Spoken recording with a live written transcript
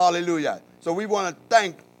Hallelujah. So we want to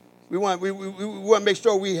thank, we want to make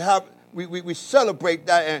sure we celebrate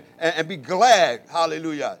that and be glad.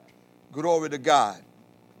 Hallelujah. Glory to God.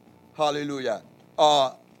 Hallelujah.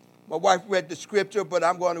 My wife read the scripture, but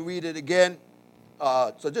I'm going to read it again.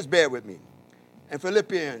 So just bear with me. In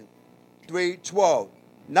Philippians 3:12,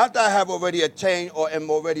 not that I have already attained or am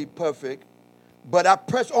already perfect, but I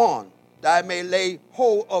press on, that I may lay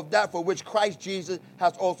hold of that for which Christ Jesus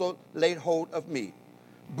has also laid hold of me.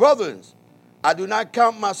 Brothers, I do not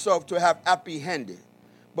count myself to have apprehended,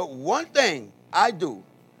 but one thing I do,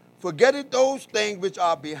 forgetting those things which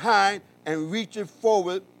are behind and reaching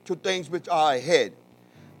forward to things which are ahead.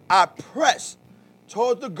 I press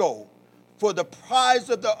toward the goal for the prize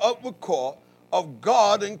of the upward call of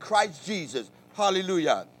God in Christ Jesus.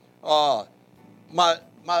 Hallelujah. My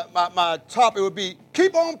topic would be,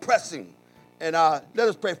 keep on pressing. And let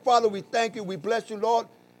us pray. Father, we thank you. We bless you, Lord.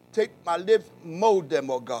 Take my lips, mold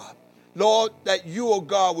them, oh God. Lord, that you, oh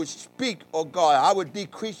God, would speak, oh God. I would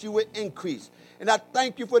decrease, you would increase. And I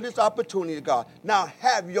thank you for this opportunity, God. Now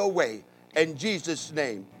have your way in Jesus'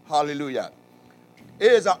 name. Hallelujah.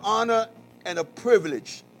 It is an honor and a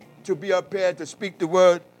privilege to be up here to speak the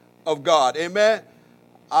word of God. Amen.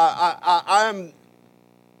 I am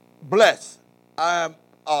blessed. I am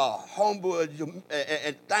humble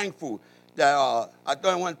and thankful that I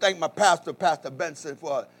don't want to thank my pastor, Pastor Benson,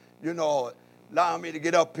 for, allowing me to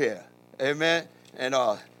get up here. Amen. And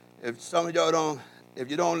if some of y'all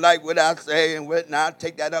if you don't like what I say and whatnot,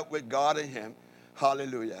 take that up with God and him.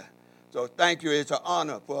 Hallelujah. So thank you. It's an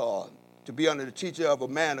honor to be under the teaching of a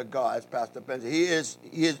man of God, as Pastor Benson. He is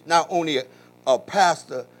not only a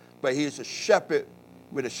pastor, but he is a shepherd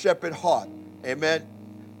with a shepherd heart. Amen.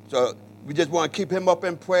 So we just want to keep him up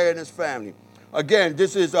in prayer and his family. Again,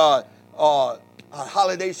 this is a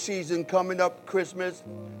holiday season coming up, Christmas,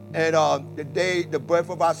 and the birth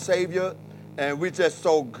of our Savior. And we're just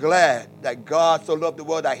so glad that God so loved the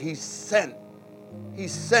world that he sent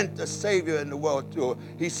the Savior in the world.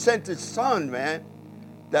 He sent his son, man,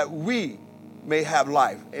 that we may have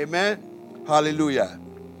life. Amen? Hallelujah.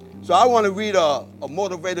 So I want to read a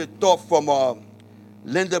motivated thought from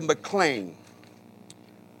Linda McClain.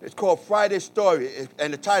 It's called Friday's Story,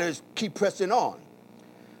 and the title is Keep Pressing On.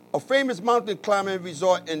 A famous mountain climbing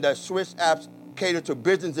resort in the Swiss Alps catered to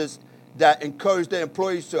businesses that encourage their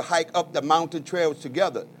employees to hike up the mountain trails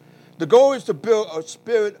together. The goal is to build a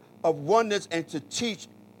spirit of oneness and to teach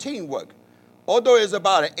teamwork. Although it's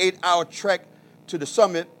about an 8-hour trek to the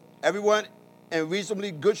summit, everyone in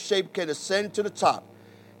reasonably good shape can ascend to the top.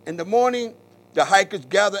 In the morning, the hikers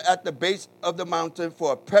gather at the base of the mountain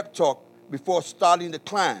for a prep talk before starting the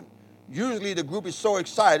climb. Usually the group is so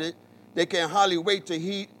excited they can hardly wait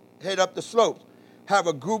to head up the slopes, have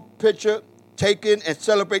a group picture taken, and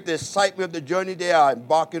celebrate the excitement of the journey they are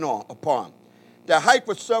embarking upon. They hike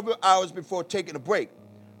for several hours before taking a break.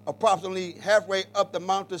 Approximately halfway up the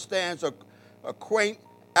mountain stands a quaint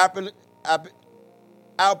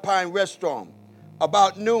alpine restaurant.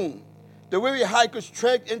 About noon, the weary hikers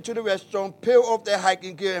trek into the restaurant, peel off their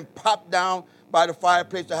hiking gear, and pop down by the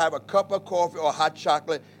fireplace to have a cup of coffee or hot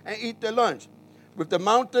chocolate and eat their lunch. With the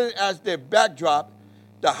mountain as their backdrop,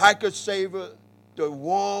 the hikers savor the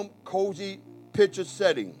warm, cozy picture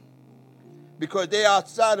setting because they are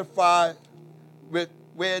satisfied with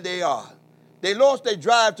where they are. They lost their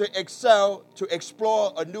drive to excel, to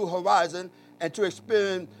explore a new horizon, and to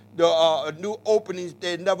experience the new openings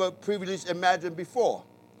they never previously imagined before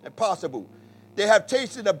and possible. They have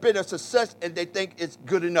tasted a bit of success and they think it's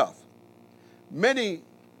good enough. Many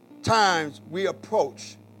times we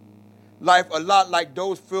approach life a lot like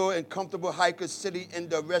those filled and comfortable hikers sitting in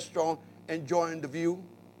the restaurant enjoying the view.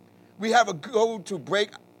 We have a goal to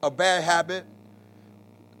break a bad habit,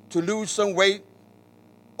 to lose some weight,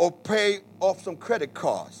 or pay off some credit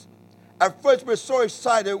cards. At first, we're so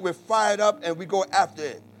excited, we're fired up, and we go after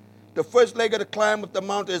it. The first leg of the climb up the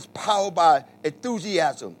mountain is powered by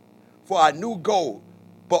enthusiasm for our new goal.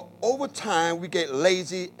 But over time, we get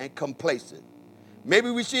lazy and complacent. Maybe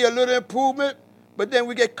we see a little improvement, but then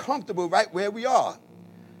we get comfortable right where we are.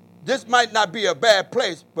 This might not be a bad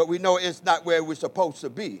place, but we know it's not where we're supposed to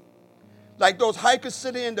be. Like those hikers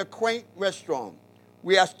sitting in the quaint restaurant,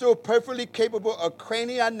 we are still perfectly capable of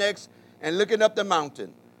craning our necks and looking up the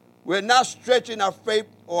mountain. We're not stretching our faith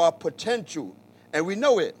or our potential, and we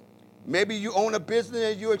know it. Maybe you own a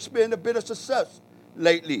business and you experience a bit of success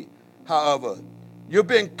lately. However, you've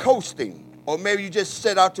been coasting, or maybe you just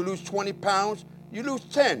set out to lose 20 pounds, you lose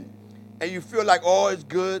 10, and you feel like all is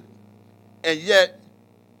good, and yet,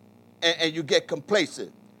 and you get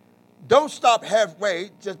complacent. Don't stop halfway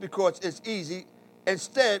just because it's easy.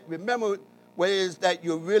 Instead, remember what it is that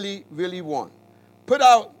you really, really want. Put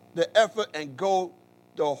out the effort and go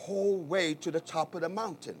the whole way to the top of the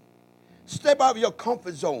mountain. Step out of your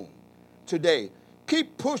comfort zone today.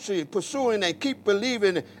 Keep pushing, pursuing, and keep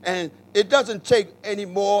believing. And it doesn't take any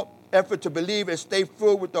more effort to believe and stay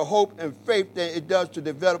filled with the hope and faith than it does to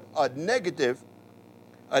develop a negative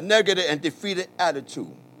and defeated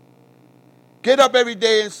attitude. Get up every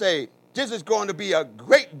day and say, this is going to be a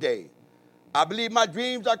great day. I believe my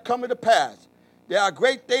dreams are coming to pass. There are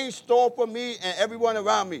great things stored for me and everyone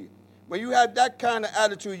around me. When you have that kind of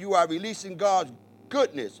attitude, you are releasing God's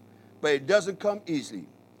goodness, but it doesn't come easily.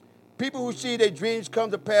 People who see their dreams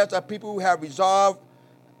come to pass are people who have resolve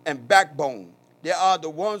and backbone. They are the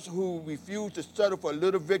ones who refuse to settle for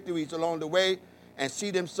little victories along the way and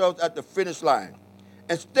see themselves at the finish line.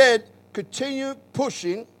 Instead, continue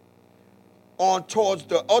pushing on towards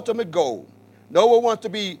the ultimate goal. No one wants to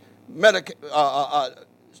be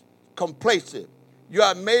complacent. You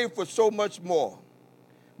are made for so much more.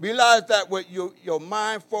 Realize that what your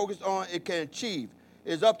mind focuses on, it can achieve.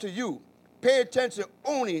 It's up to you. Pay attention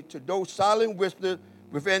only to those silent whispers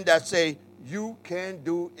within that say, you can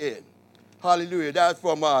do it. Hallelujah. That's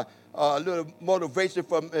from a little motivation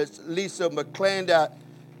from Lisa McClain.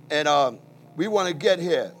 And we want to get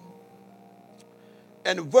here.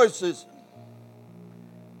 And the verses,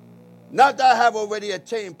 not that I have already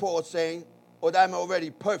attained, Paul saying, or that I'm already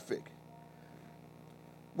perfect.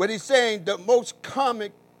 What he's saying, the most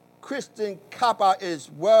common Christian cop-out is,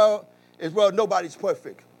 well, nobody's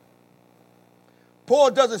perfect.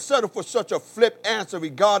 Paul doesn't settle for such a flip answer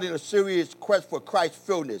regarding a serious quest for Christ's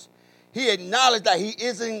fullness. He acknowledged that he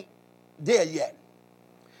isn't there yet.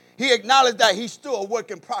 He acknowledged that he's still a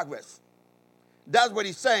work in progress. That's what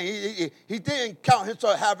he's saying. He didn't count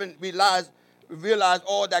himself having realized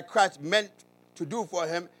all that Christ meant to do for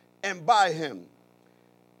him and by him.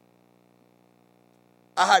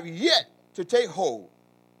 I have yet to take hold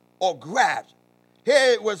or grasp.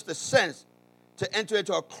 Here was the sense to enter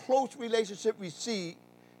into a close relationship. Receive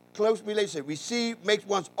makes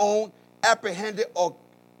one's own, apprehended, or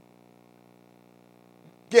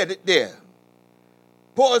get it there.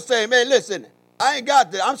 Paul is saying, man, listen, I ain't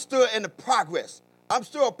got this. I'm still in the progress. I'm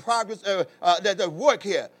still a progress, the work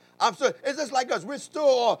here. It's just like us. We're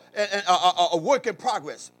still a work in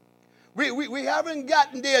progress. We haven't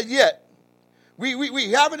gotten there yet.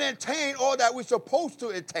 We haven't attained all that we're supposed to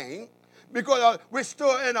attain because we're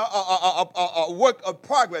still in a work of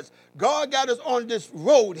progress. God got us on this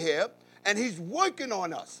road here, and he's working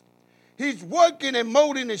on us. He's working and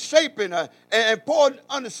molding and shaping. And Paul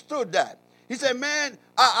understood that. He said, man,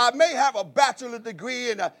 I may have a bachelor's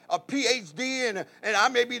degree and a PhD, and I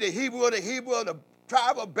may be the Hebrew of the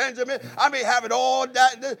tribe of Benjamin. I may have it all,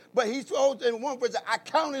 that, but he told in one verse, I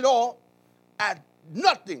count it all as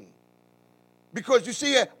nothing. Because you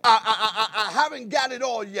see, I haven't got it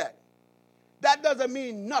all yet. That doesn't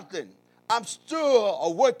mean nothing. I'm still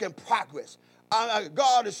a work in progress.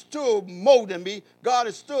 God is still molding me. God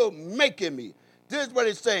is still making me. This is what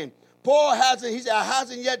he's saying. Paul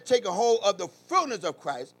hasn't yet taken hold of the fullness of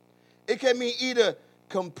Christ. It can mean either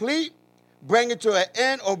complete, bring it to an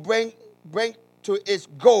end, or bring to its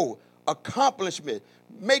goal, accomplishment,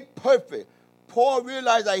 make perfect. Paul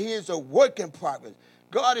realized that he is a work in progress.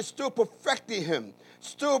 God is still perfecting him,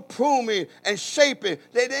 still pruning and shaping.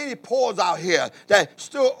 There ain't any pores out here that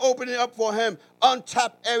still opening up for him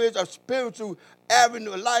untapped areas of spiritual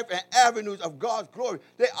avenue life and avenues of God's glory.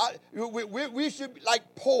 We should be like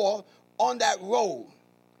Paul on that road.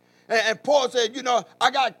 And Paul said,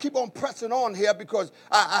 I got to keep on pressing on here because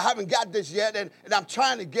I haven't got this yet, and I'm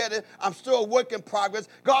trying to get it. I'm still a work in progress.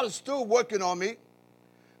 God is still working on me.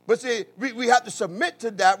 But see, we have to submit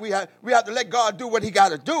to that. We have to let God do what he got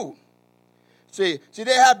to do. See,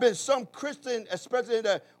 there have been some Christian, especially in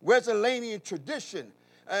the Wesleyan tradition.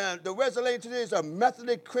 And the Wesleyan tradition is a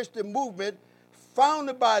Methodist Christian movement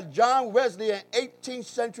founded by John Wesley in 18th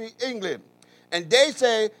century England. And they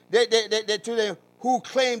say that to them who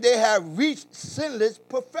claim they have reached sinless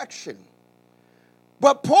perfection.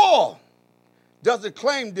 But Paul doesn't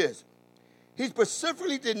claim this. He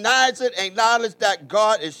specifically denies it and acknowledges that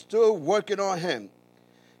God is still working on him.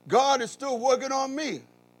 God is still working on me.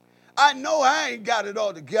 I know I ain't got it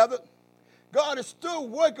all together. God is still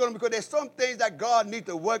working on me because there's some things that God needs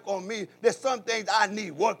to work on me. There's some things I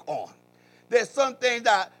need work on. There's some things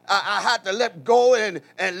that I have to let go and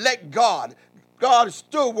let God. God is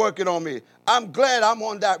still working on me. I'm glad I'm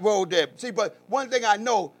on that road there. See, but one thing I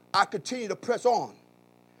know, I continue to press on.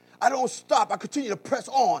 I don't stop. I continue to press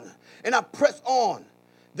on. And I press on.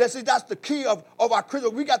 That's the key of our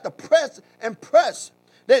Christian. We got to press and press.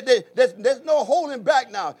 There's no holding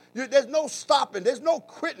back now. There's no stopping. There's no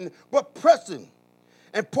quitting, but pressing.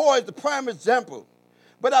 And Paul is the prime example.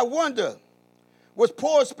 But I wonder, was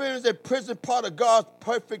Paul's experience in prison part of God's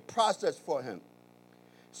perfect process for him?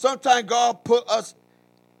 Sometimes God put us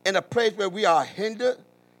in a place where we are hindered,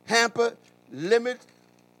 hampered, limited,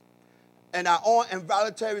 and our own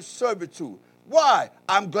involuntary servitude. Why?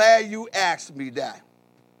 I'm glad you asked me that.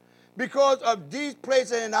 Because of these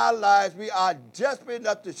places in our lives, we are desperate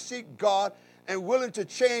enough to seek God and willing to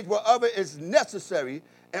change whatever is necessary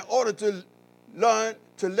in order to learn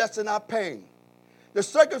to lessen our pain. The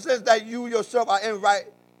circumstance that you yourself are in right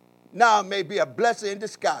now may be a blessing in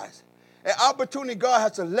disguise, an opportunity God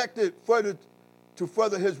has selected to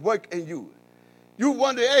further his work in you. You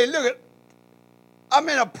wonder, hey, look, I'm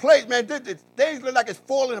in a place, man, things look like it's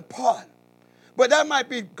falling apart. But that might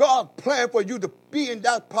be God's plan for you to be in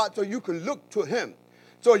that part so you can look to him,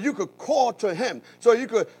 so you could call to him, so you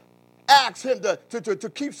could ask him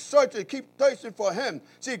to keep searching, keep thirsting for him.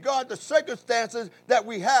 See, God, the circumstances that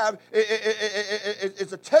we have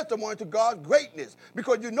is a testimony to God's greatness,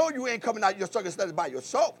 because you know you ain't coming out of your circumstances by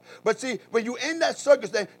yourself. But see, when you're in that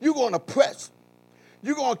circumstance, you're going to press.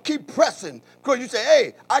 You're going to keep pressing because you say,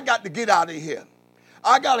 hey, I got to get out of here.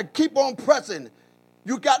 I got to keep on pressing.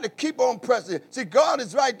 You got to keep on pressing. See, God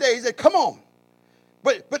is right there. He said, come on.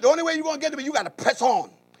 But the only way you're going to get to me, you got to press on.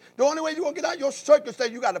 The only way you're going to get out of your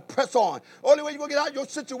circumstance, you got to press on. The only way you're going to get out of your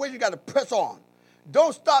situation, you got to press on.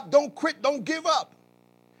 Don't stop. Don't quit. Don't give up.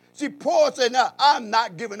 See, Paul said, now, I'm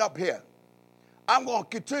not giving up here. I'm going to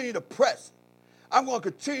continue to press. I'm going to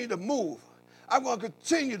continue to move. I'm going to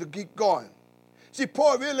continue to keep going. See,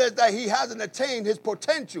 Paul realized that he hasn't attained his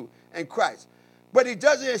potential in Christ. But he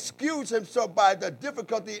doesn't excuse himself by the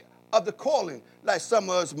difficulty of the calling, like some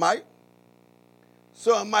of us might.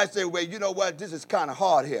 Some might say, well, you know what, this is kind of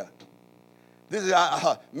hard here. This is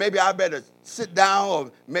maybe I better sit down,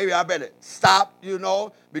 or maybe I better stop, you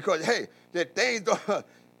know, because, hey, the things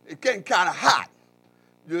it's getting kind of hot,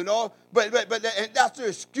 you know. But and that's the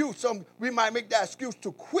excuse. We might make that excuse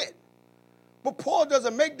to quit. But Paul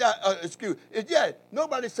doesn't make that excuse.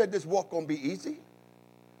 Nobody said this walk going to be easy.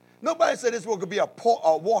 Nobody said this was going to be a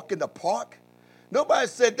walk in the park. Nobody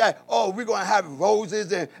said that, oh, we're going to have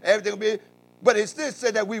roses and everything will be. But it still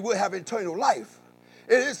said that we will have eternal life.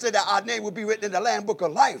 It said that our name will be written in the Lamb Book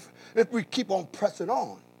of Life if we keep on pressing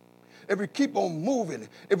on, if we keep on moving,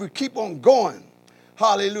 if we keep on going.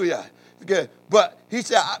 Hallelujah. Okay. But he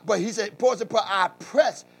said, Paul said, I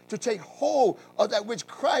press to take hold of that which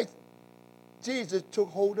Christ Jesus took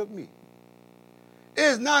hold of me. It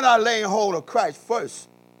is not our laying hold of Christ first,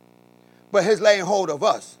 but his laying hold of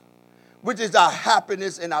us, which is our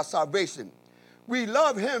happiness and our salvation. We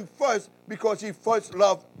love him first because he first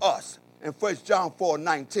loved us in 1 John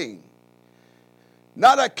 4:19.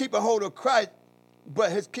 Not our keeping hold of Christ,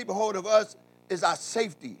 but his keeping hold of us is our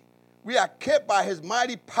safety. We are kept by his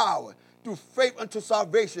mighty power through faith unto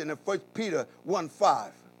salvation in 1 Peter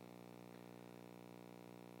 1:5.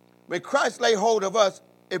 When Christ laid hold of us,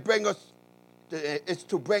 it's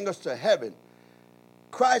to bring us to heaven.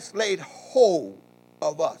 Christ laid hold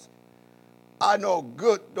of us. I know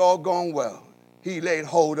good doggone well he laid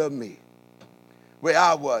hold of me where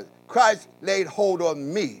I was. Christ laid hold of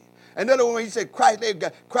me. Another one, he said, Christ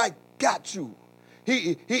got you.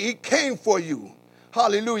 He came for you.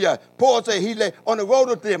 Hallelujah. Paul said he lay on the road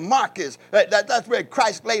of Damascus. That's where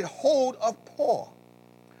Christ laid hold of Paul.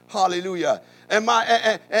 Hallelujah. And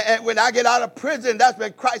when I get out of prison, that's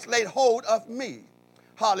when Christ laid hold of me.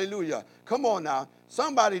 Hallelujah. Come on now.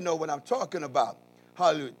 Somebody know what I'm talking about.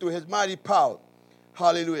 Hallelujah. Through his mighty power.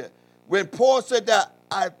 Hallelujah. When Paul said that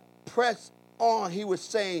I press on, he was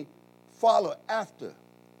saying follow after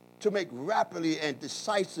to make rapidly and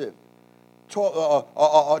decisive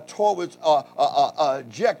towards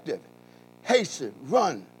objective. Hasten,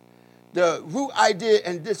 run. The root idea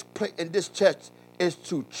in this text is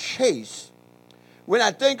to chase. When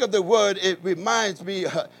I think of the word, it reminds me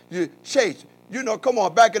you chase. You know, come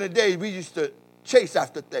on, back in the day, we used to chase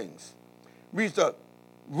after things. We used to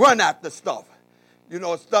run after stuff. You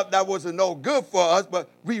know, stuff that wasn't no good for us, but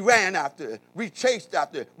we ran after it. We chased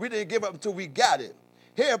after it. We didn't give up until we got it.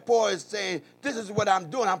 Here Paul is saying, this is what I'm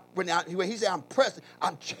doing. When he said I'm pressing,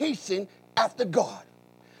 I'm chasing after God.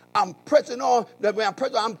 I'm pressing on. When I'm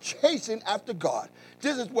pressing, I'm chasing after God.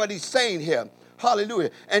 This is what he's saying here.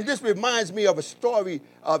 Hallelujah. And this reminds me of a story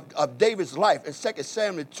of David's life in 2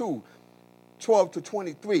 Samuel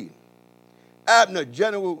 2:12-23. Abner,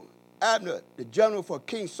 the general for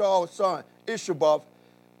King Saul's son, Ishabah,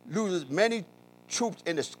 loses many troops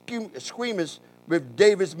in the skirmish with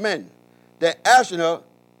David's men. Then Asher,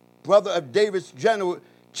 brother of David's general,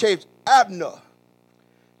 chased Abner,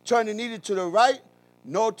 turning neither to the right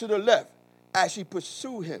nor to the left as she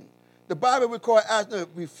pursued him. The Bible records Abner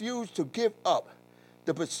refused to give up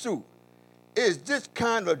the pursuit. It is this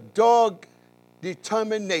kind of dog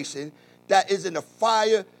determination that is in the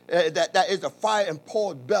fire, that is the fire in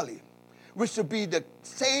Paul's belly, which should be the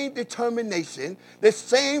same determination, the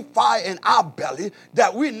same fire in our belly,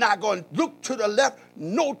 that we're not going to look to the left,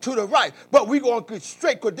 nor to the right, but we're going to get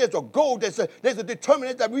straight, because there's a goal, there's a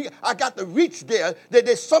determination that I got to reach there, that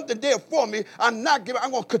there's something there for me. I'm not giving,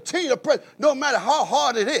 I'm going to continue to press, no matter how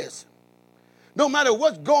hard it is, no matter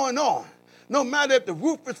what's going on, no matter if the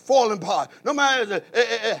roof is falling apart, no matter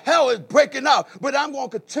if hell is breaking out, but I'm going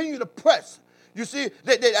to continue to press. You see,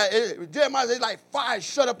 Jeremiah says, like fire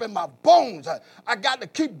shut up in my bones. I got to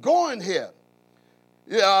keep going here.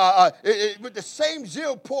 With the same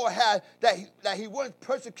zeal Paul had that he once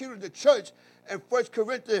persecuted the church in 1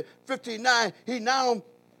 Corinthians 15:9, he now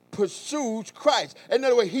pursues Christ. In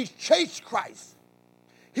other words, he's chased Christ.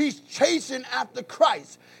 He's chasing after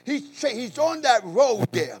Christ. He's on that road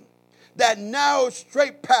there. That narrow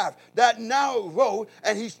straight path, that narrow road,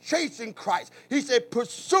 and he's chasing Christ. He said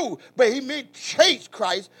pursue, but he meant chase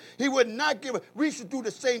Christ. He would not give up. We should do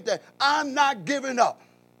the same thing. I'm not giving up.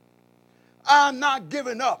 I'm not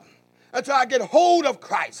giving up until I get hold of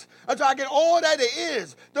Christ, until I get all that there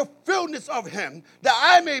is, the fullness of him, that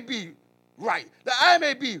I may be right, that I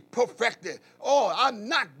may be perfected. Oh, I'm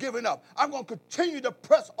not giving up. I'm going to continue to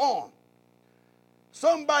press on.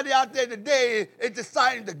 Somebody out there today is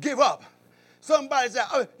deciding to give up. Somebody said,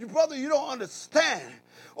 oh, brother, you don't understand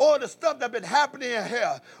all the stuff that's been happening in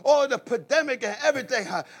here, all the pandemic and everything.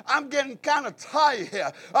 I'm getting kind of tired here.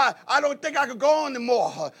 I don't think I can go on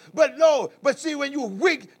anymore. But no, but see, when you're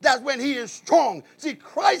weak, that's when he is strong. See,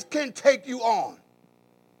 Christ can take you on.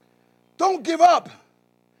 Don't give up.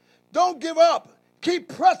 Don't give up. Keep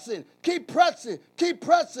pressing, keep pressing, keep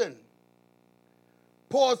pressing.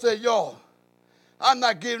 Paul said, yo, I'm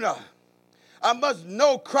not giving up. I must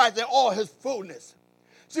know Christ in all his fullness.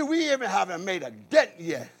 See, we even haven't made a dent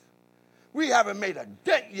yet. We haven't made a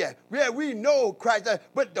dent yet. Yeah, we know Christ,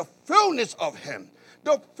 but the fullness of him,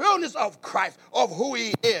 the fullness of Christ, of who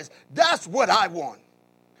he is, that's what I want.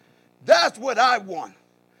 That's what I want.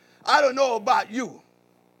 I don't know about you.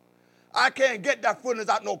 I can't get that fullness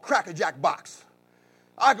out no Cracker Jack box.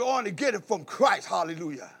 I can only get it from Christ.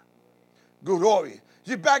 Hallelujah. Glory.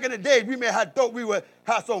 See, back in the day, we may have thought we would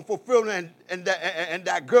have some fulfillment in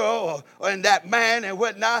that girl or in that man and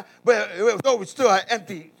whatnot, but it was always still an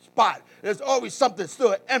empty spot. There's always something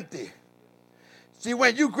still empty. See,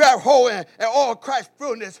 when you grab hold and all Christ's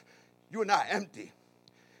fullness, you're not empty.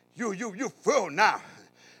 You're full now.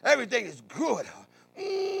 Everything is good.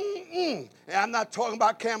 And I'm not talking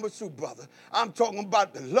about Campbell soup, brother. I'm talking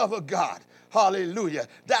about the love of God. Hallelujah.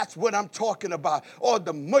 That's what I'm talking about. Or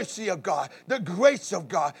the mercy of God, the grace of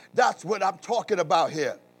God. That's what I'm talking about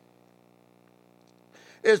here.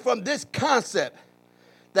 It's from this concept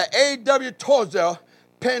that A.W. Tozer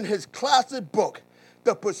penned his classic book,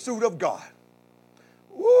 The Pursuit of God.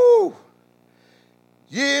 Woo!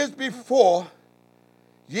 Years before,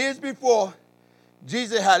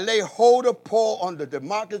 Jesus had laid hold of Paul on the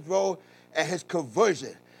Damascus road and his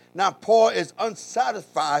conversion. Now, Paul is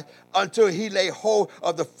unsatisfied until he lay hold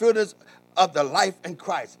of the fullness of the life in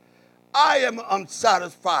Christ. I am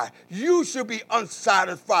unsatisfied. You should be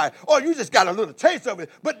unsatisfied. Or you just got a little taste of it.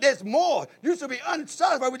 But there's more. You should be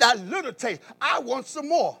unsatisfied with that little taste. I want some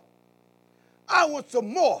more. I want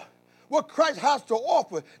some more. What Christ has to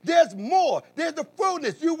offer. There's more. There's the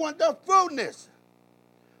fullness. You want the fullness.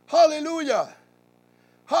 Hallelujah.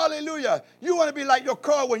 Hallelujah. You want to be like your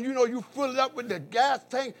car when you know you fill it up with the gas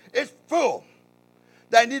tank. It's full.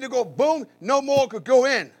 That need to go boom, no more could go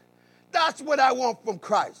in. That's what I want from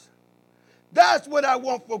Christ. That's what I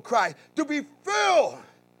want from Christ, to be filled.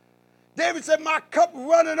 David said, my cup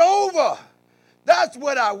running over. That's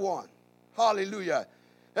what I want. Hallelujah.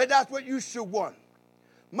 And that's what you should want.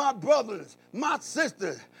 My brothers, my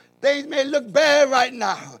sisters, things may look bad right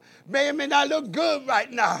now. May not look good right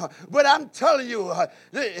now. But I'm telling you,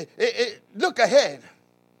 look ahead.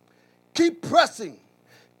 Keep pressing.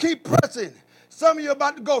 Keep pressing. Some of you are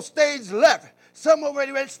about to go stage left. Some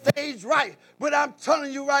already went stage right. But I'm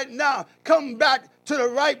telling you right now, come back to the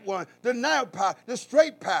right one, the narrow path, the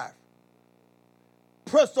straight path.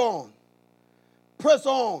 Press on. Press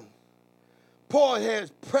on. Paul here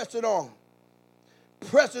is pressing on.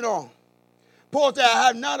 Pressing on. Paul said, I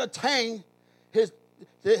have not attained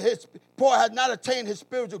Paul has not attained his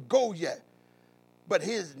spiritual goal yet, but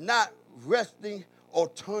he is not resting or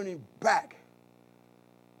turning back.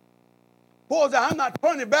 Paul said, I'm not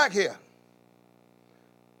turning back here.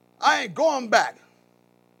 I ain't going back.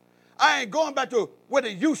 I ain't going back to what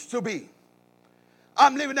it used to be.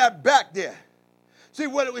 I'm leaving that back there. See,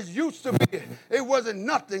 what it was used to be, it wasn't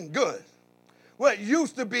nothing good. What it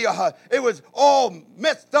used to be, it was all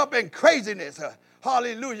messed up and craziness.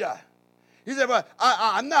 Hallelujah. He said, but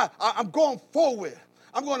I'm going forward.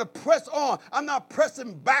 I'm going to press on. I'm not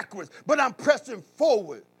pressing backwards, but I'm pressing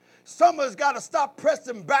forward. Some of us got to stop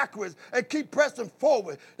pressing backwards and keep pressing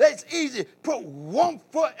forward. It's easy. Put one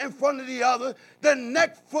foot in front of the other, the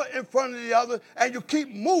next foot in front of the other, and you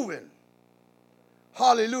keep moving.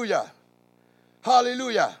 Hallelujah.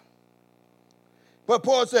 Hallelujah. But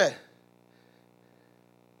Paul said,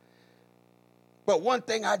 but one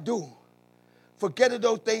thing I do, forgetting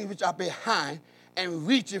those things which are behind and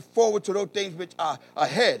reaching forward to those things which are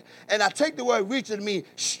ahead. And I take the word reaching to mean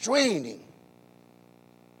straining.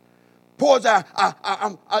 Paul said,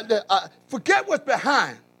 forget what's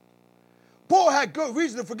behind. Paul had good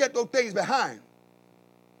reason to forget those things behind.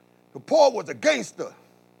 But Paul was a gangster.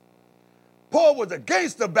 Paul was a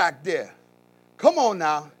gangster back there. Come on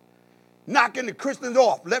now. Knocking the Christians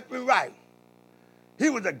off left and right. He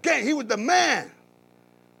was a gang. He was the man.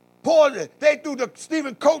 Paul, they threw the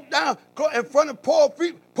Stephen coat down in front of Paul's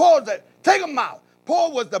feet. Paul said, take him out.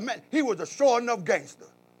 Paul was the man. He was a sure enough gangster.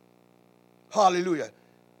 Hallelujah.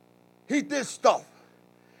 He did stuff.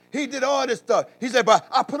 He did all this stuff. He said, but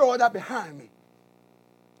I put all that behind me.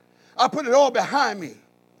 I put it all behind me.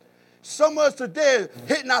 Some of us today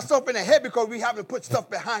hitting ourselves in the head because we haven't put stuff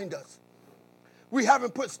behind us. We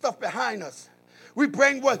haven't put stuff behind us. We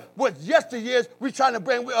bring what yesteryears, we're trying to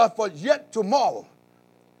bring with us for yet tomorrow.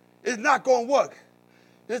 It's not going to work.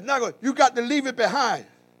 It's not going. You got to leave it behind.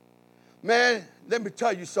 Man, let me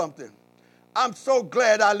tell you something. I'm so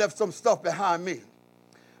glad I left some stuff behind me.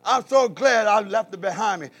 I'm so glad I left it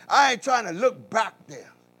behind me. I ain't trying to look back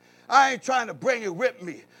there. I ain't trying to bring it with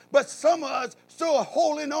me. But some of us still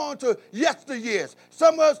holding on to yesteryears.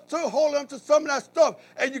 Some of us still holding on to some of that stuff,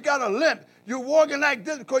 and you got a limp. You're walking like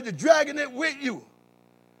this because you're dragging it with you.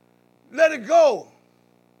 Let it go.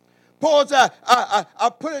 Paul said,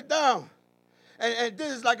 I put it down. And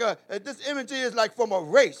this is like this imagery is like from a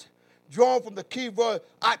race, drawn from the key word,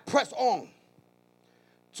 I press on.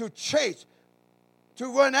 To chase, to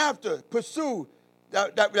run after, pursue,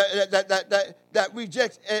 that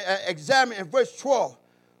rejects, examine in verse 12.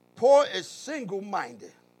 Paul is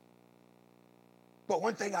single-minded. But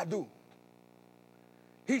one thing I do,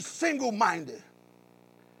 he's single-minded.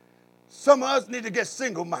 Some of us need to get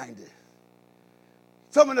single-minded.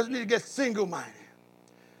 Some of us need to get single-minded.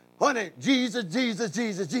 Honey, Jesus, Jesus,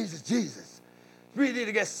 Jesus, Jesus, Jesus. We need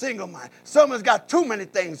to get single-minded. Some of us got too many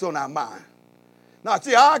things on our mind. Now,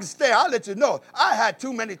 see, I'll let you know, I had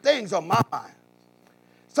too many things on my mind.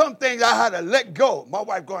 Some things I had to let go. My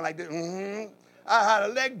wife going like this, I had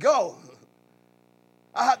to let go.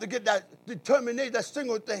 I had to get that determination, that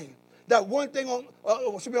single thing. That one thing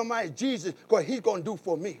should be on my mind is Jesus, because he's going to do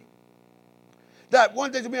for me. That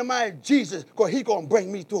one thing should be on my mind is Jesus, because he's going to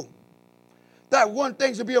bring me through. That one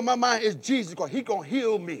thing should be on my mind is Jesus, because he's going to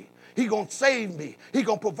heal me. He's going to save me. He's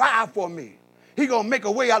going to provide for me. He's going to make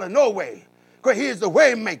a way out of no way, because he is the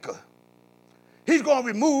way maker. He's going to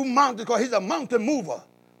remove mountains, because he's a mountain mover.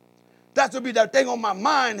 That should be that thing on my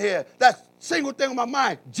mind here. That single thing on my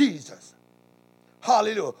mind, Jesus.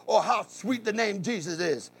 Hallelujah. Or how sweet the name Jesus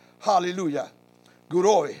is. Hallelujah.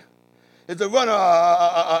 Glory. It's a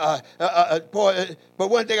runner, but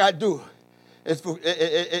one thing I do is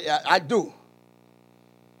I do.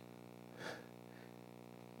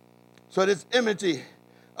 So this imagery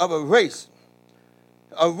of a race,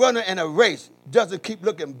 a runner in a race doesn't keep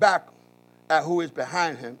looking back at who is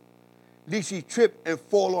behind him, lest he trip and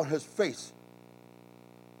fall on his face.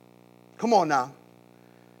 Come on now.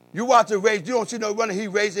 You watch a race, you don't see no runner, he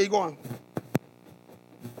races, he going,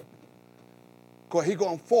 because he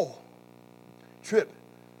going to fall. Trip.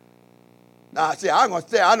 Now, see, I'm going to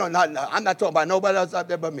say, I'm not talking about nobody else out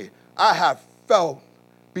there but me. I have fell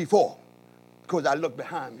before because I looked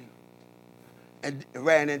behind me and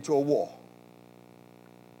ran into a wall.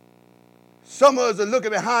 Some of us are looking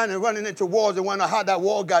behind and running into walls and wondering how that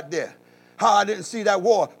wall got there. How I didn't see that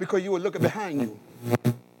wall, because you were looking behind you.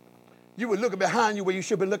 You were looking behind you where you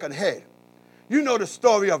should be looking ahead. You know the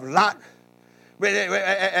story of Lot.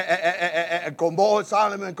 Gomorrah,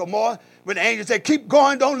 Solomon and Gomorrah, when the angel said, keep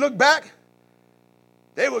going, don't look back.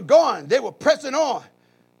 They were going. They were pressing on.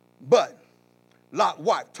 But Lot's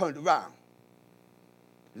wife turned around,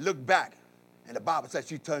 looked back, and the Bible says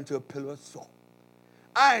she turned to a pillar of salt.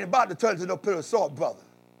 I ain't about to turn to no pillar of salt, brother.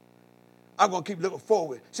 I'm going to keep looking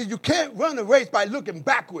forward. See, you can't run the race by looking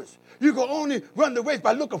backwards. You can only run the race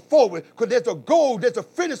by looking forward because there's a goal, there's a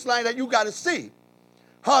finish line that you got to see.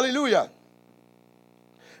 Hallelujah.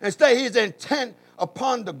 Instead, he's intent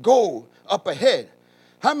upon the goal up ahead.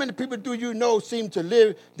 How many people do you know seem to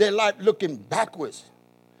live their life looking backwards?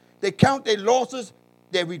 They count their losses,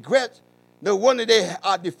 their regrets. No wonder they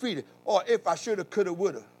are defeated. Or if I shoulda, coulda,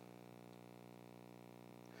 woulda.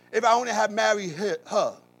 If I only had married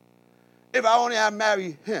her. If I only had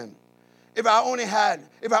married him. And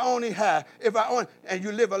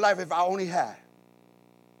you live a life if I only had.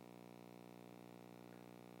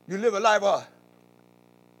 You live a life of,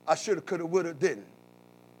 I shoulda, coulda, woulda, didn't.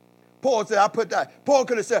 Paul said, I put that. Paul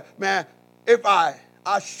could have said, man, if I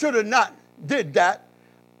shoulda not did that,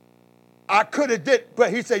 I could have did,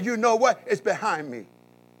 but he said, you know what? It's behind me.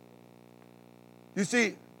 You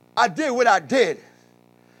see, I did what I did.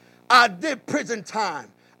 I did prison time.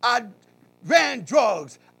 I ran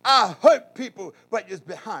drugs. I hurt people, but it's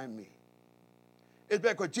behind me. It's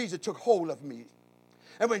because Jesus took hold of me.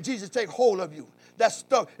 And when Jesus takes hold of you, that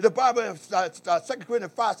stuff, the Bible in 2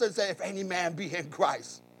 Corinthians 5 says, if any man be in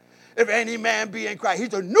Christ. If any man be in Christ,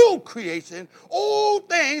 he's a new creation. Old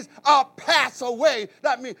things are passed away.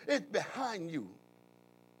 That means it's behind you.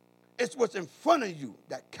 It's what's in front of you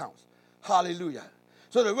that counts. Hallelujah.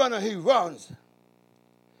 So the runner, he runs.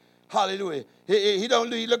 Hallelujah. He don't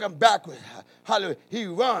leave looking backwards. Hallelujah. He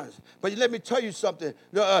runs. But let me tell you something.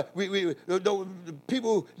 The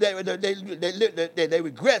people, they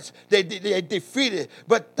regrets, they defeated.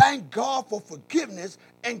 But thank God for forgiveness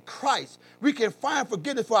in Christ. We can find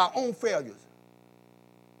forgiveness for our own failures.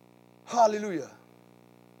 Hallelujah.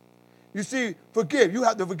 You see, forgive. You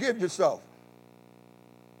have to forgive yourself.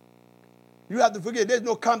 You have to forgive. There's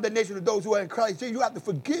no condemnation to those who are in Christ. See, you have to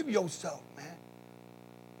forgive yourself, man.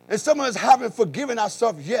 And some of us haven't forgiven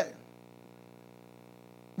ourselves yet.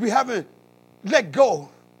 We haven't let go.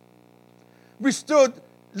 We still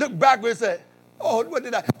look backwards and say, oh, what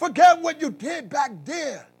did I? Forget what you did back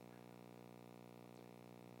there.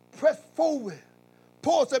 Press forward.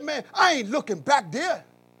 Paul said, man, I ain't looking back there.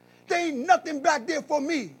 There ain't nothing back there for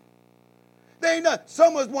me. There ain't nothing.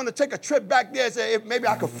 Some of us want to take a trip back there and say, maybe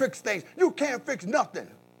I could fix things. You can't fix nothing.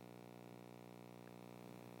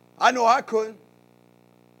 I know I couldn't.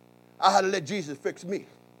 I had to let Jesus fix me.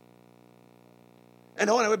 And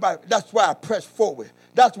that's why I press forward.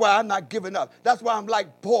 That's why I'm not giving up. That's why I'm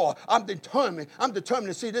like Paul. I'm determined. I'm determined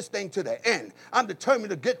to see this thing to the end. I'm determined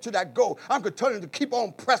to get to that goal. I'm determined to keep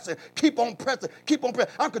on pressing, keep on pressing, keep on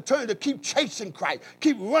pressing. I'm determined to keep chasing Christ,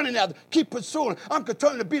 keep running after, keep pursuing. I'm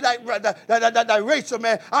determined to be that racer,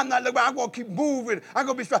 man. I'm not looking. I'm going to keep moving. I'm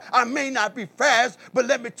going to be strong. I may not be fast, but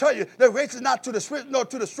let me tell you, the race is not to the swift nor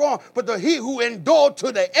to the strong, but to he who endured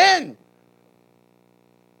to the end.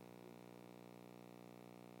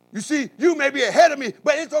 You see, you may be ahead of me,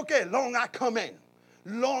 but it's okay. Long I come in.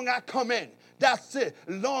 Long I come in. That's it.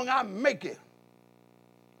 Long I make it.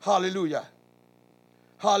 Hallelujah.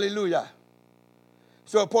 Hallelujah.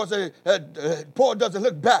 So Paul said, Paul doesn't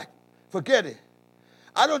look back. Forget it.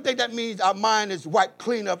 I don't think that means our mind is wiped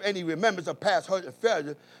clean of any remembrance of past hurt and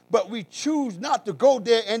failure, but we choose not to go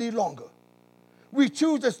there any longer. We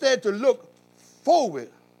choose instead to look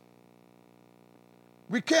forward.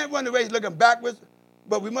 We can't run the race looking backwards.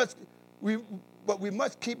 But we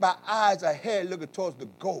must keep our eyes ahead looking towards the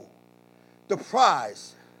goal, the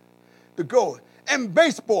prize, the goal. And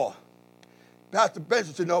baseball, Pastor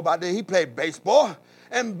Benson should know about that. He played baseball.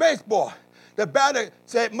 And baseball, the batter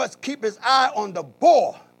said must keep his eye on the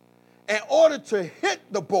ball. In order to hit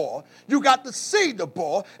the ball, you got to see the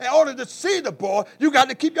ball. In order to see the ball, you got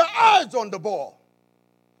to keep your eyes on the ball.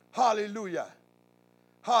 Hallelujah.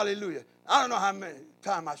 Hallelujah. I don't know how many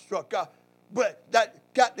times I struck out. But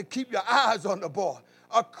that got to keep your eyes on the ball.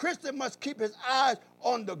 A Christian must keep his eyes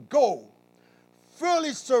on the goal.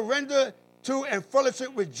 Fully surrender to and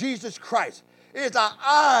fellowship with Jesus Christ. If our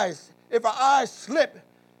eyes slip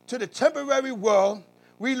to the temporary world,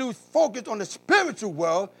 we lose focus on the spiritual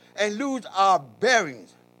world and lose our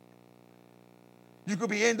bearings. You could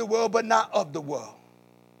be in the world, but not of the world.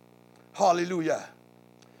 Hallelujah.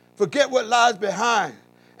 Forget what lies behind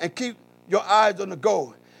and keep your eyes on the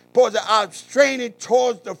goal. Paul said, I'm straining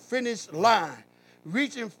towards the finish line,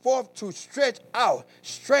 reaching forth to stretch out,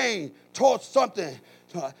 strain towards something.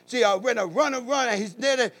 See, when a runner runs and he's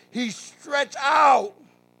near there, he stretch out.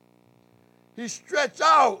 He stretch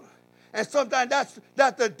out. And sometimes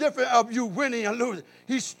that's the difference of you winning and losing.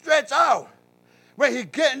 He stretch out. When he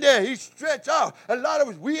getting there, he stretched out. A lot of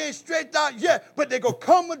us, we ain't stretched out yet, but there gonna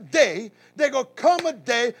come a day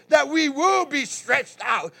that we will be stretched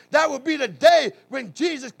out. That will be the day when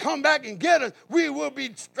Jesus come back and get us. We will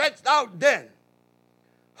be stretched out then.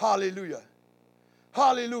 Hallelujah.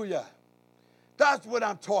 Hallelujah. That's what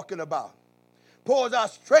I'm talking about. Paul said, I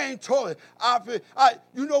strained toward it.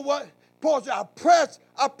 You know what? Paul said, I press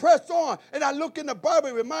on. And I look in the Bible,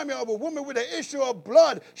 it reminds me of a woman with an issue of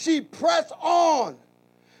blood. She pressed on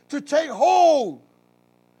to take hold.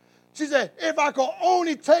 She said, if I could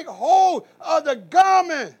only take hold of the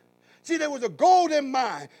garment. See, there was a goal in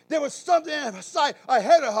mind. There was something in sight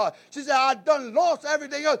ahead of her. She said, I done lost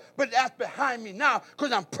everything else, but that's behind me now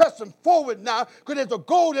because I'm pressing forward now because there's a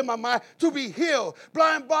goal in my mind to be healed.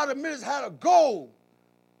 Blind Bartimaeus had a goal.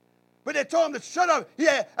 But they told him to shut up.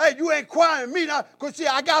 Yeah, hey, you ain't crying me now because, see,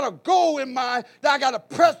 I got a goal in mind that I got to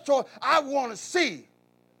press toward. I want to see.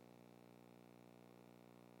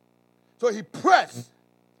 So he pressed.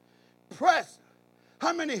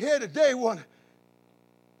 How many here today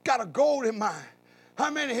got a goal in mind? How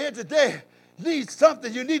many here today need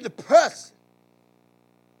something? You need to press.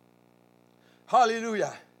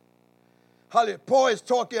 Hallelujah. Hallelujah. Paul is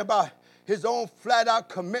talking about his own flat-out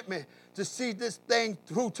commitment to see this thing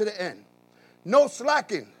through to the end. No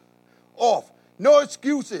slacking off. No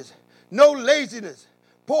excuses. No laziness.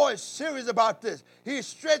 Paul is serious about this. He's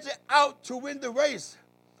stretching out to win the race.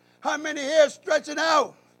 How many here are stretching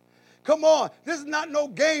out? Come on. This is not no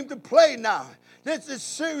game to play now. This is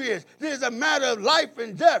serious. This is a matter of life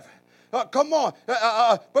and death. Come on.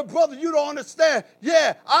 But brother, you don't understand.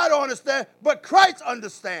 Yeah, I don't understand, but Christ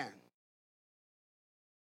understands.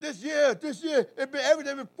 This year,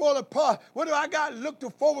 everything been falling apart. What do I got looked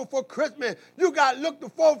forward for Christmas? You got looked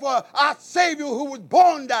forward for our Savior who was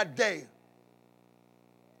born that day.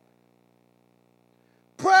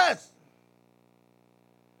 Press.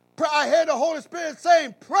 I hear the Holy Spirit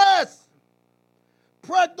saying, press.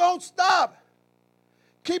 Press, don't stop.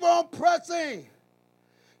 Keep on pressing.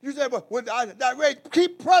 You say, but with that rate,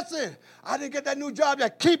 keep pressing. I didn't get that new job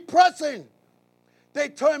yet. Keep pressing. They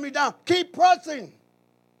turned me down. Keep pressing.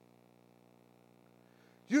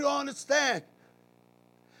 You don't understand.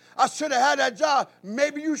 I should have had that job.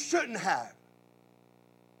 Maybe you shouldn't have.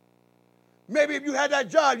 Maybe if you had that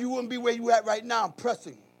job, you wouldn't be where you at right now.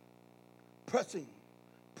 Pressing. Pressing.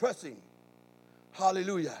 Pressing.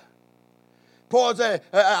 Hallelujah. Paul said,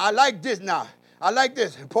 I like this now. I like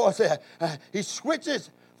this. Paul said, he switches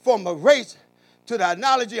from a race to the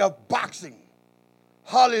analogy of boxing.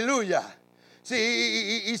 Hallelujah.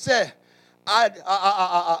 See, he said,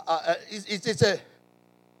 he said,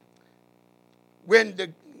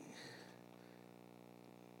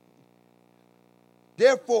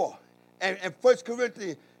 therefore, and 1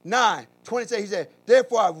 Corinthians 9:26, he said,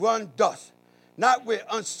 therefore I run thus, not with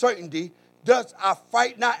uncertainty, thus I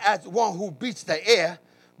fight not as one who beats the air,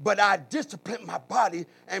 but I discipline my body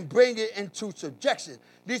and bring it into subjection.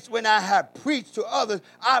 This when I have preached to others,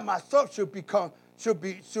 I myself should become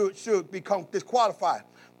disqualified.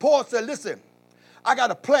 Paul said, listen, I got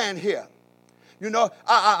a plan here. You know,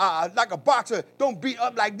 I like a boxer, don't beat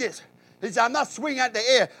up like this. He said, I'm not swinging at the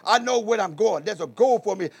air. I know where I'm going. There's a goal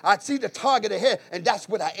for me. I see the target ahead, and that's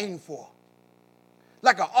what I aim for.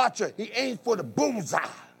 Like an archer, he aims for the bullseye.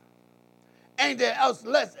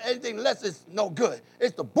 Anything less is no good.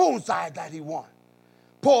 It's the bullseye that he wants.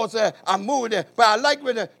 Paul said, I'm moving there. But I like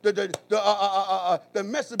when the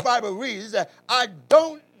Message Bible reads, he said, I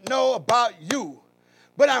don't know about you,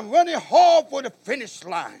 but I'm running hard for the finish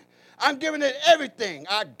line. I'm giving it everything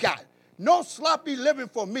I got. No sloppy living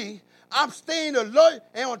for me. I'm staying alert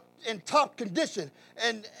and in top condition.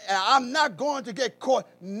 And I'm not going to get caught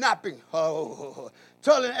napping.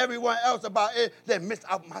 Telling everyone else about it, then miss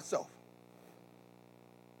out myself.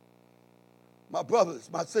 My brothers,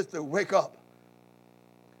 my sisters, wake up.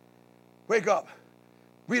 Wake up.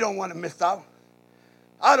 We don't want to miss out.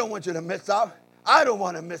 I don't want you to miss out. I don't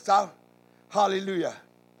want to miss out. Hallelujah.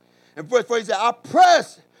 And verse 4, he said, I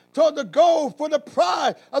press toward the goal for the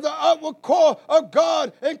prize of the upward call of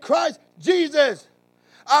God in Christ Jesus.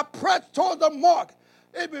 I press toward the mark.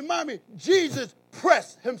 It reminds me, Jesus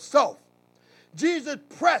pressed himself. Jesus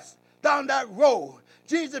pressed down that road.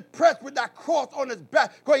 Jesus pressed with that cross on his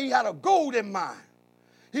back because he had a goal in mind.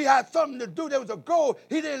 He had something to do. There was a goal.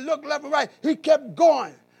 He didn't look left and right. He kept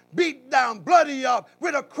going. Beat down, bloody up,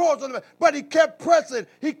 with a cross on the back. But he kept pressing.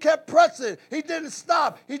 He kept pressing. He didn't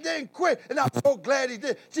stop. He didn't quit. And I'm so glad he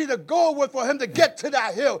did. See, the goal was for him to get to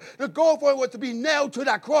that hill. The goal for him was to be nailed to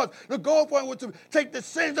that cross. The goal for him was to take the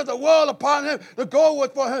sins of the world upon him. The goal was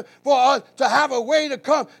for us to have a way to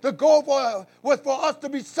come. The goal was for us to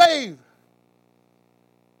be saved.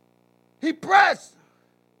 He pressed.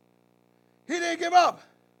 He didn't give up.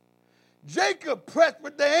 Jacob pressed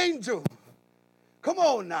with the angel. Come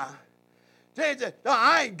on now. Jacob said, no,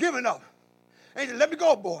 I ain't giving up. He said, let me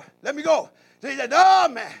go, boy. Let me go. He said, no,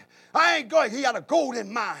 man, I ain't going. He had a goal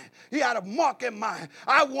in mind. He had a mark in mind.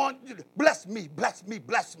 I want you to bless me, bless me,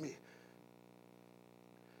 bless me.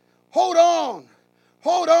 Hold on.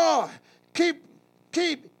 Hold on.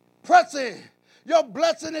 Keep pressing. Your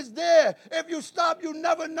blessing is there. If you stop, you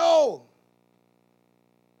never know.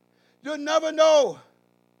 You'll never know.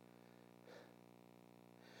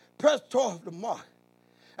 Press toward the mark.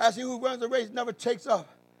 As he who runs the race never takes up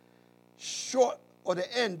short or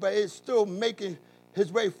the end, but is still making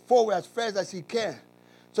his way forward as fast as he can.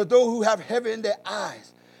 So those who have heaven in their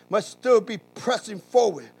eyes must still be pressing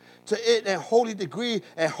forward to it in holy degree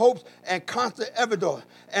and hopes and constant evidence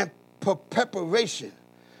and preparation.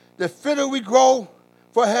 The fitter we grow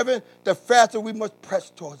for heaven, the faster we must press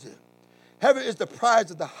towards it. Heaven is the prize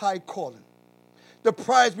of the high calling. The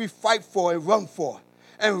prize we fight for and run for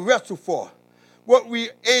and wrestle for. What we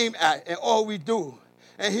aim at and all we do.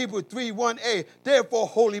 And Hebrews 3:1a, therefore,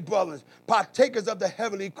 holy brothers, partakers of the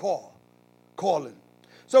heavenly calling.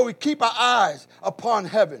 So we keep our eyes upon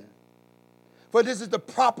heaven. For this is the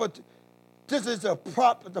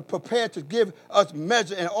prepared to give us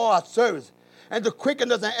measure in all our service, and to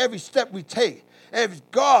quicken us in every step we take. And it's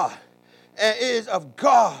God, and it is of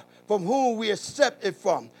God from whom we accept it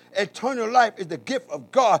from. Eternal life is the gift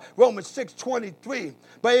of God, Romans 6:23.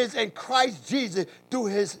 But it is in Christ Jesus,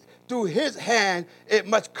 through his hand, it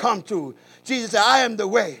must come to. Jesus said, I am the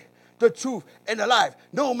way, the truth, and the life.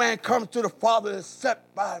 No man comes to the Father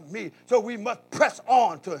except by me. So we must press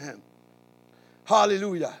on to him.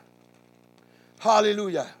 Hallelujah.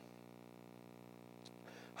 Hallelujah.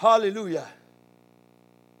 Hallelujah.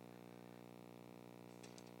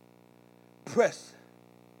 Press.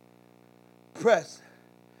 Press.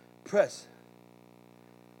 Press.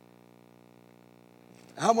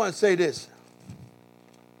 I want to say this.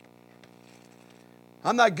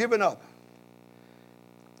 I'm not giving up.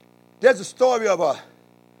 There's a story of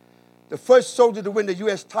the first soldier to win the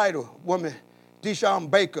U.S. title, woman, Deshaun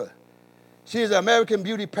Baker. She is an American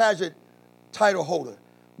Beauty pageant title holder,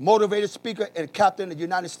 motivated speaker, and captain of the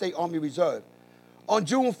United States Army Reserve. On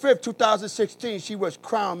June 5th, 2016, she was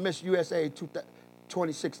crowned Miss USA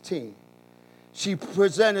 2016. She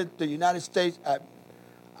represented the United States at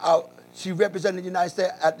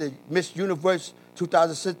the Miss Universe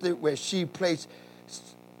 2016, where she placed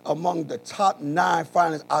among the top 9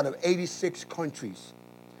 finalists out of 86 countries.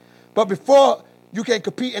 But before you can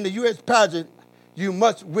compete in the U.S. pageant, you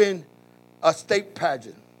must win a state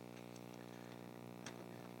pageant.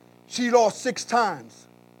 She lost 6 times.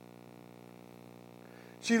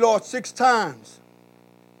 She lost 6 times.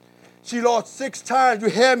 She lost 6 times. You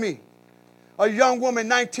hear me? A young woman,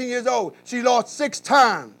 19 years old. She lost 6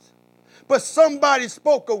 times. But somebody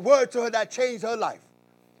spoke a word to her that changed her life.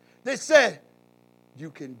 They said, you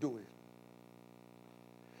can do it.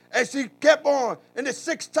 And she kept on. And the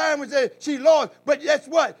 6th time she lost. But guess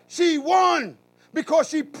what? She won because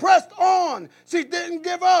she pressed on. She didn't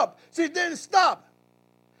give up. She didn't stop.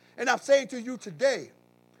 And I'm saying to you today,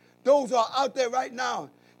 those who are out there right now,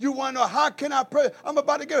 you want to know, how can I pray? I'm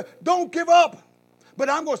about to give it. Don't give up. But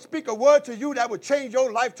I'm going to speak a word to you that will change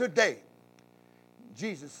your life today.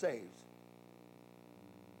 Jesus saves.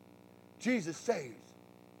 Jesus saves.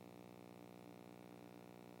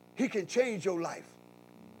 He can change your life.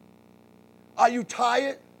 Are you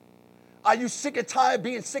tired? Are you sick and tired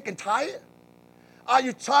being sick and tired? Are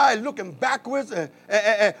you tired looking backwards? And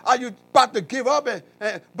are you about to give up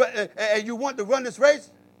and you want to run this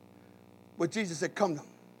race? But Jesus said, come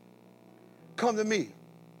to me.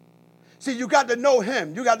 See, you got to know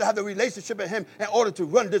him. You got to have the relationship with him in order to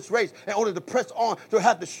run this race, in order to press on, to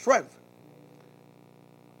have the strength.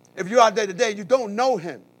 If you're out there today, you don't know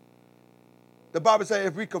him. The Bible says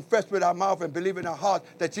if we confess with our mouth and believe in our heart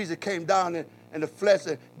that Jesus came down in the flesh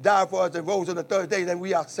and died for us and rose on the 3rd day, then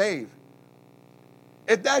we are saved.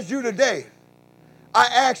 If that's you today, I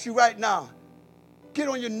ask you right now, get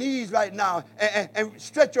on your knees right now and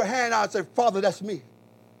stretch your hand out and say, Father, that's me.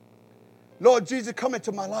 Lord Jesus, come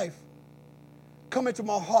into my life. Come into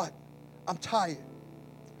my heart. I'm tired.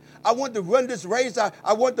 I want to run this race.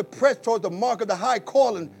 I want to press toward the mark of the high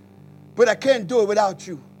calling, but I can't do it without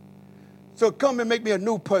you. So come and make me a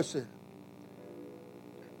new person.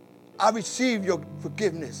 I receive your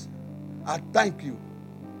forgiveness. I thank you.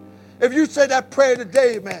 If you said that prayer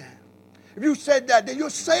today, man, if you said that, then you're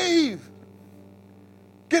saved.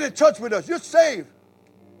 Get in touch with us. You're saved.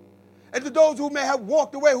 And to those who may have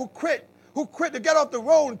walked away, who quit, who quit to get off the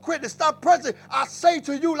road and quit to stop pressing, I say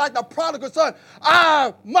to you like the prodigal son,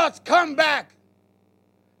 I must come back.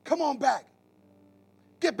 Come on back.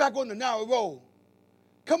 Get back on the narrow road.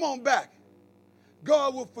 Come on back.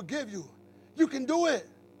 God will forgive you. You can do it.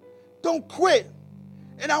 Don't quit.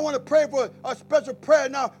 And I want to pray for a special prayer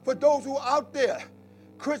now for those who are out there,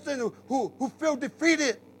 Christians who feel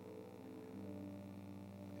defeated.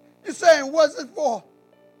 You're saying, what's it for?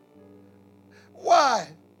 Why?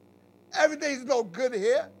 Everything's no good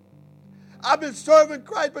here. I've been serving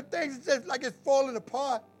Christ, but things are just like it's falling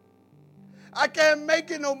apart. I can't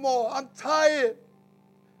make it no more. I'm tired.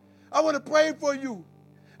 I want to pray for you.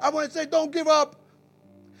 I want to say, don't give up.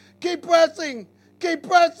 Keep pressing. Keep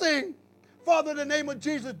pressing. Father, in the name of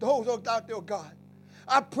Jesus, those who are out there, oh God,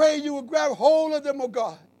 I pray you will grab hold of them, oh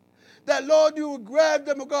God. That, Lord, you will grab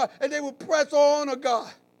them, oh God, and they will press on, oh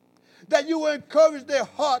God. That you will encourage their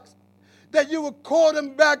hearts. That you will call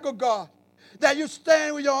them back, oh God. That you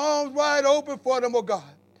stand with your arms wide open for them, oh God.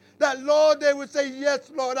 That, Lord, they would say,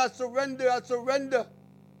 yes, Lord, I surrender, I surrender.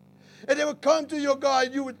 And they would come to you, oh God,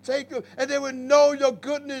 and you would take them, and they would know your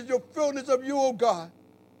goodness, your fullness of you, oh God.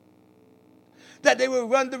 That they would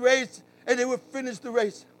run the race, and they would finish the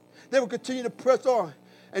race. They would continue to press on.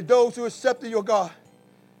 And those who accepted your God,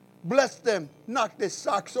 bless them, knock their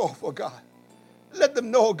socks off, oh God. Let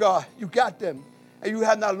them know, oh God, you got them, and you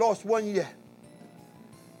have not lost one yet.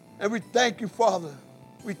 And we thank you, Father.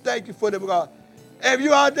 We thank you for them, God. And if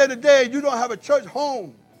you're out there today and you don't have a church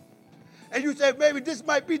home, and you say, maybe this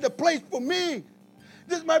might be the place for me.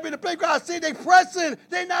 This might be the place. God, I see they pressing.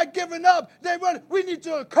 They're not giving up. They run. We need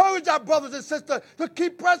to encourage our brothers and sisters to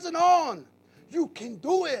keep pressing on. You can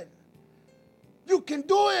do it. You can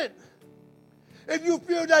do it. If you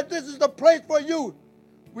feel that this is the place for you,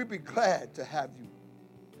 we'd be glad to have you.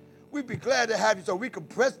 We'd be glad to have you so we can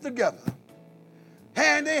press together,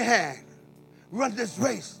 hand in hand, run this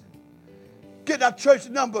race. Get our church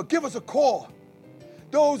number. Give us a call.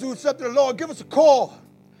 Those who accepted the Lord, give us a call.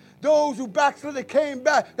 Those who backslid and came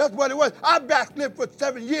back, that's what it was. I backslid for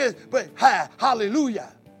 7 years, but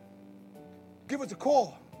hallelujah. Give us a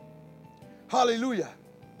call. Hallelujah.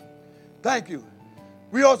 Thank you.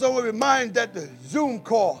 We also will remind that the Zoom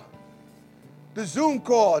call at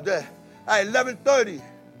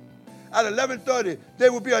 11:30,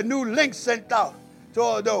 there will be a new link sent out to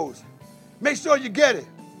all those. Make sure you get it.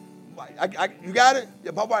 You got it?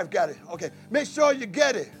 Yeah, my wife got it. Okay. Make sure you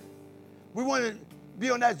get it. We want to be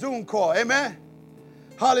on that Zoom call. Amen?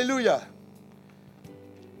 Hallelujah.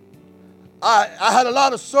 I had a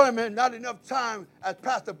lot of sermon, not enough time, as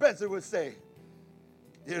Pastor Benson would say.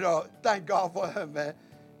 You know, thank God for him, man.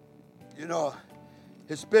 You know,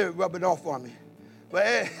 his spirit rubbing off on me. But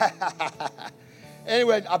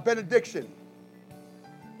anyway, our benediction.